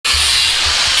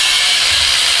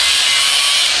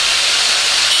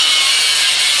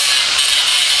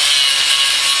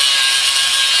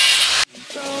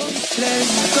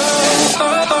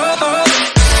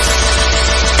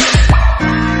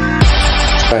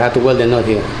have to weld the nut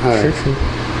here. All right. Sure.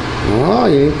 Oh,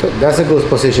 that's a good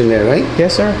position there, right?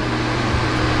 Yes, sir.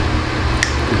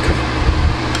 Okay.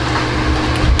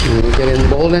 And we get a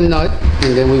bolt and nut,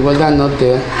 and then we weld that nut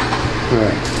there. All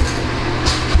right.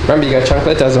 Remember, you got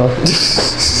chocolate, that's all.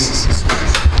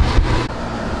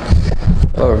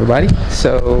 Hello, everybody.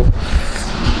 So,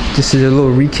 this is a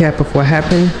little recap of what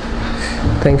happened.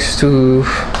 Thanks to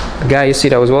the guy you see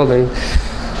that was welding,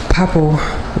 Papo,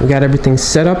 we got everything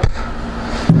set up.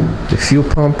 The fuel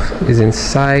pump is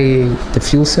inside the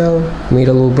fuel cell. Made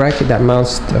a little bracket that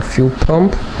mounts the fuel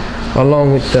pump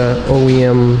along with the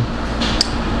OEM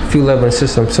fuel leveling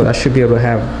system, so that should be able to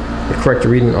have the correct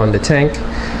reading on the tank.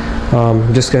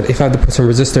 If I have to put some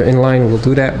resistor in line, we'll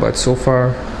do that, but so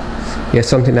far yeah,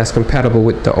 something that's compatible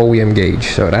with the OEM gauge,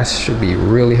 so that should be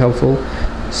really helpful.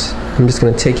 So I'm just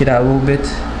going to take it out a little bit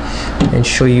and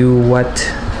show you what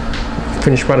the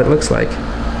finished product looks like.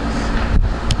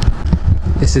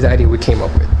 This is the idea we came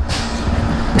up with.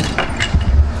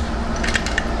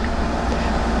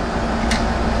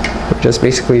 Just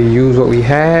basically use what we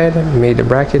had, made the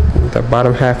bracket. The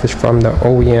bottom half is from the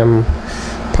OEM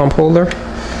pump holder.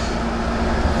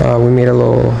 We made a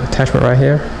little attachment right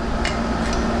here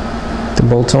to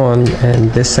bolt on,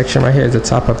 and this section right here is the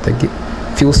top of the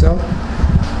fuel cell.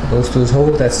 Those two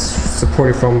holes that's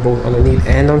supported from both underneath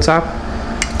and on top.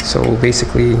 So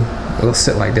basically it'll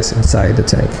sit like this inside the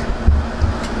tank.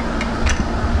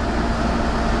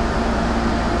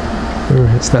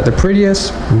 It's not the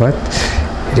prettiest, but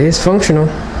it is functional.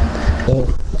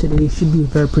 Today should be a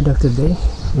very productive day.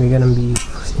 We're gonna be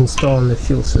installing the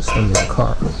fuel system in the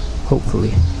car,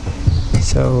 hopefully.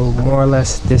 So more or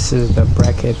less, this is the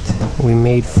bracket we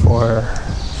made for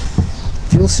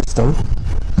fuel system.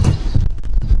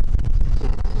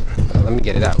 Let me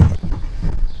get it out.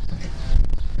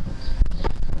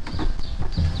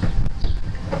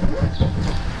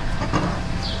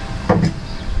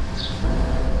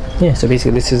 Yeah, so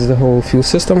basically this is the whole fuel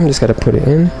system. Just gotta put it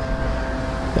in.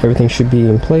 Everything should be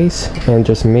in place, and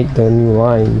just make the new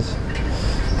lines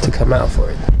to come out for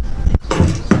it.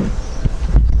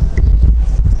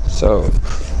 So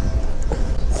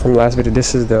from last video,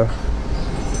 this is the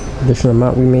additional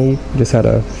mount we made. Just had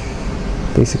to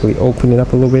basically open it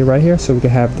up a little bit right here so we can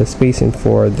have the spacing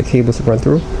for the cables to run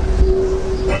through.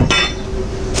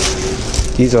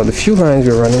 These are the fuel lines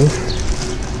we're running,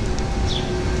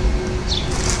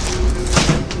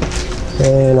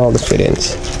 and all the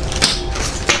fit-ins.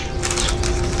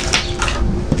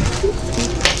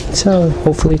 So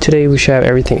hopefully today we should have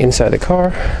everything inside the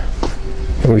car,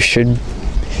 and we should.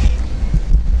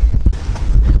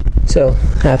 So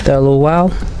after a little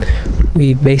while,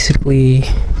 we basically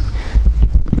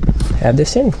have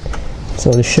this in.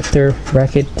 So the shifter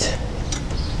bracket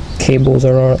cables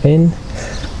are all in.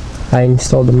 I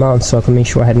installed the mount so I can make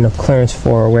sure I had enough clearance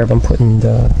for wherever I'm putting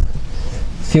the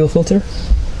fuel filter.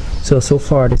 So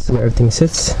far this is where everything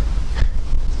sits.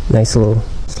 Nice little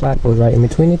slat goes right in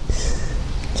between it.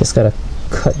 Just gotta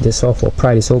cut this off or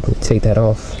pry this open to take that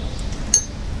off,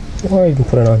 or even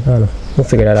put it on. I don't know, we'll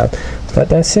figure that out. But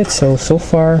that's it. So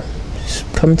far it's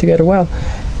coming together well.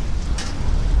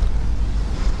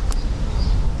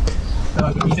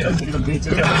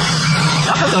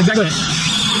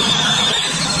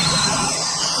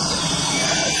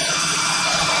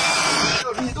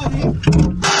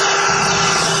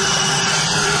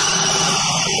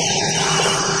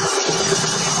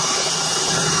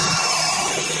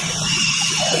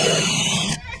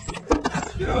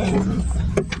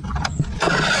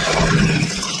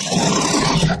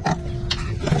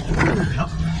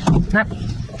 Snap. The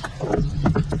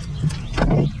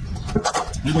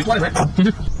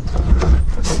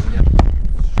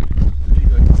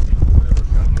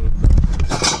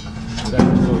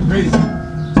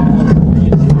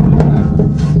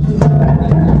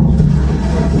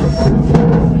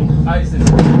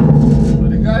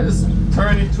guy just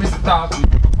turn it, twist it up.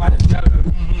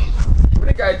 When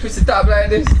the guy twist it up like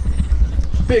this,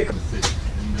 big.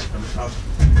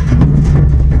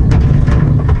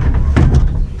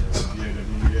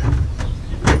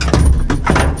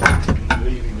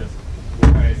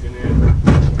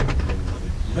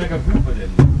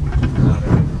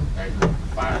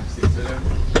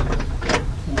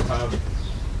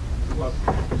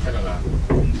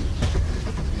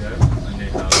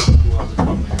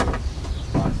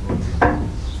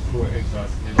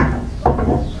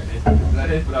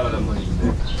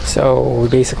 So we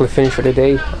basically finished for the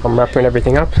day. I'm wrapping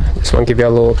everything up. Just want to give you a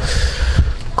little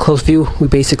close view. We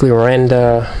basically ran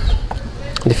the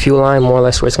fuel line more or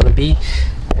less where it's going to be.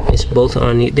 It's both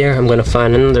underneath there. I'm going to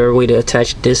find another way to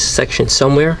attach this section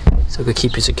somewhere so we can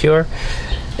keep it secure.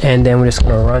 and then we're just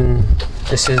gonna run.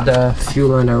 This is the fuel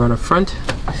line I run up front.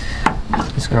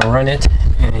 Just gonna run it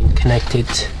and connect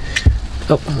it.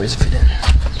 Oh, where's it fit in?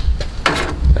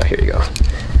 Oh, here you go.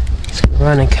 Just gonna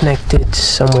run and connect it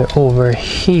somewhere over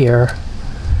here.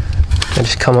 And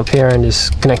just come up here and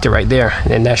just connect it right there,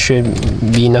 and that should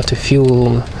be enough to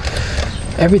fuel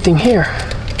everything here.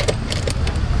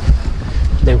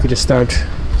 Then we could just start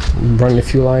running the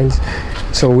fuel lines.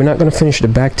 So we're not going to finish the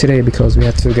back today because we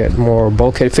have to get more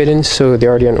bulkhead fittings, so they're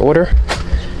already on order.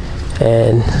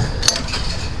 And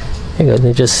there you go,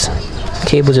 they just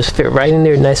cable just fit right in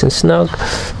there nice and snug.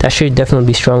 That should definitely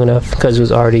be strong enough because it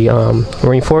was already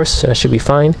reinforced, so that should be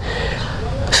fine.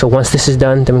 So once this is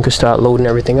done, then we can start loading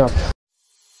everything up.